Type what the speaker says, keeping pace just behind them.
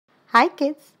Hi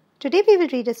kids, today we will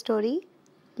read a story,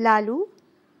 Lalu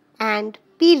and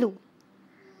Peelu.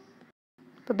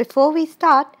 But before we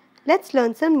start, let's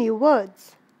learn some new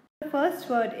words. The first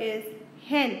word is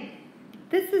hen.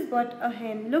 This is what a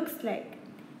hen looks like.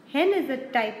 Hen is a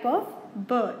type of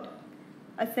bird.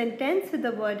 A sentence with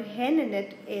the word hen in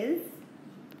it is,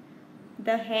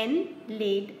 the hen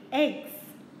laid eggs.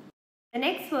 The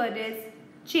next word is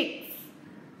chicks.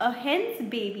 A hen's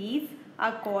babies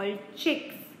are called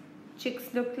chicks.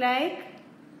 Chicks look like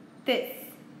this.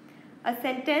 A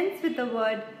sentence with the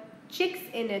word chicks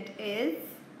in it is,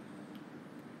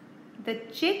 the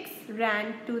chicks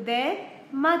ran to their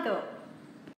mother.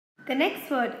 The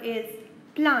next word is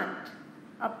plant.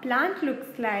 A plant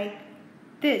looks like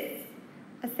this.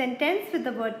 A sentence with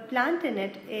the word plant in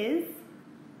it is,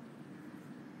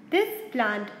 this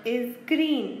plant is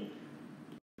green.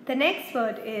 The next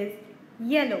word is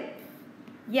yellow.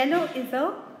 Yellow is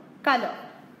a color.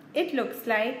 It looks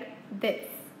like this.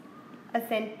 A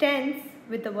sentence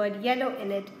with the word yellow in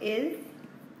it is,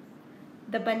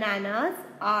 the bananas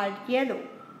are yellow.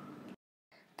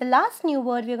 The last new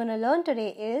word we're going to learn today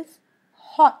is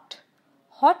hot.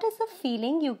 Hot is a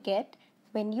feeling you get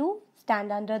when you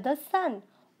stand under the sun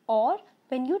or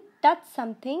when you touch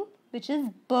something which is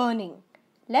burning.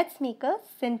 Let's make a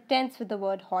sentence with the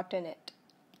word hot in it.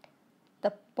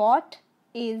 The pot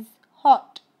is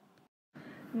hot.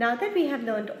 Now that we have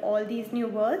learned all these new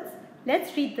words,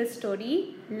 let's read the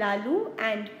story Lalu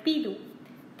and Peelu.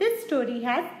 This story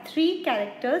has 3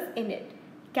 characters in it.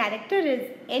 Character is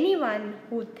anyone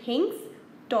who thinks,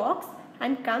 talks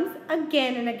and comes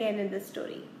again and again in the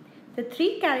story. The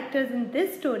 3 characters in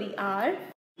this story are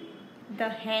the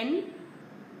hen,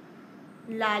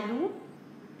 Lalu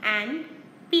and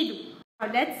Peelu.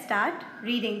 Now let's start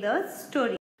reading the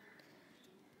story.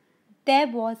 There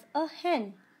was a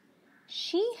hen.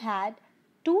 She had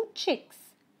 2 chicks,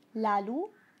 Lalu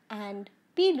and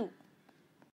Peelu.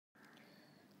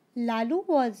 Lalu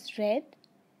was red.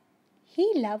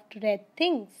 He loved red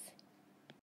things.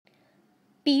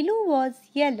 Peelu was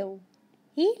yellow.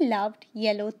 He loved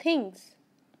yellow things.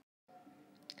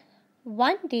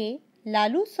 One day,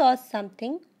 Lalu saw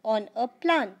something on a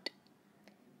plant.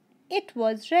 It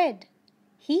was red.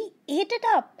 He ate it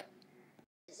up.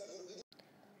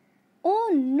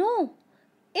 Oh no!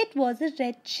 It was a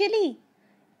red chili.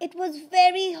 It was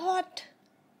very hot.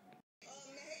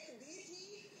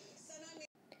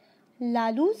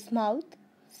 Lalu's mouth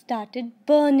started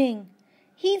burning.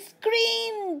 He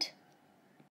screamed.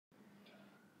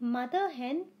 Mother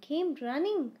hen came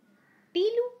running.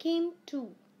 Peelu came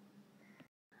too.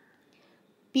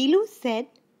 Peelu said,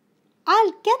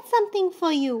 "I'll get something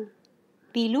for you."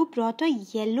 Peelu brought a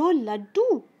yellow laddu.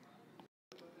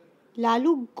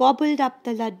 Lalu gobbled up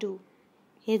the laddu.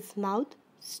 His mouth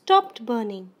stopped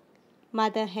burning.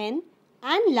 Mother hen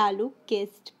and Lalu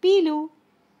kissed Peelu.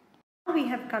 Now we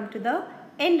have come to the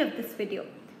end of this video.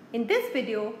 In this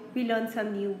video, we learned some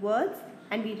new words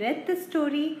and we read the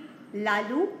story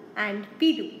Lalu and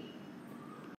Peelu.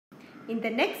 In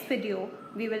the next video,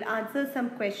 we will answer some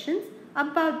questions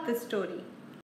about the story.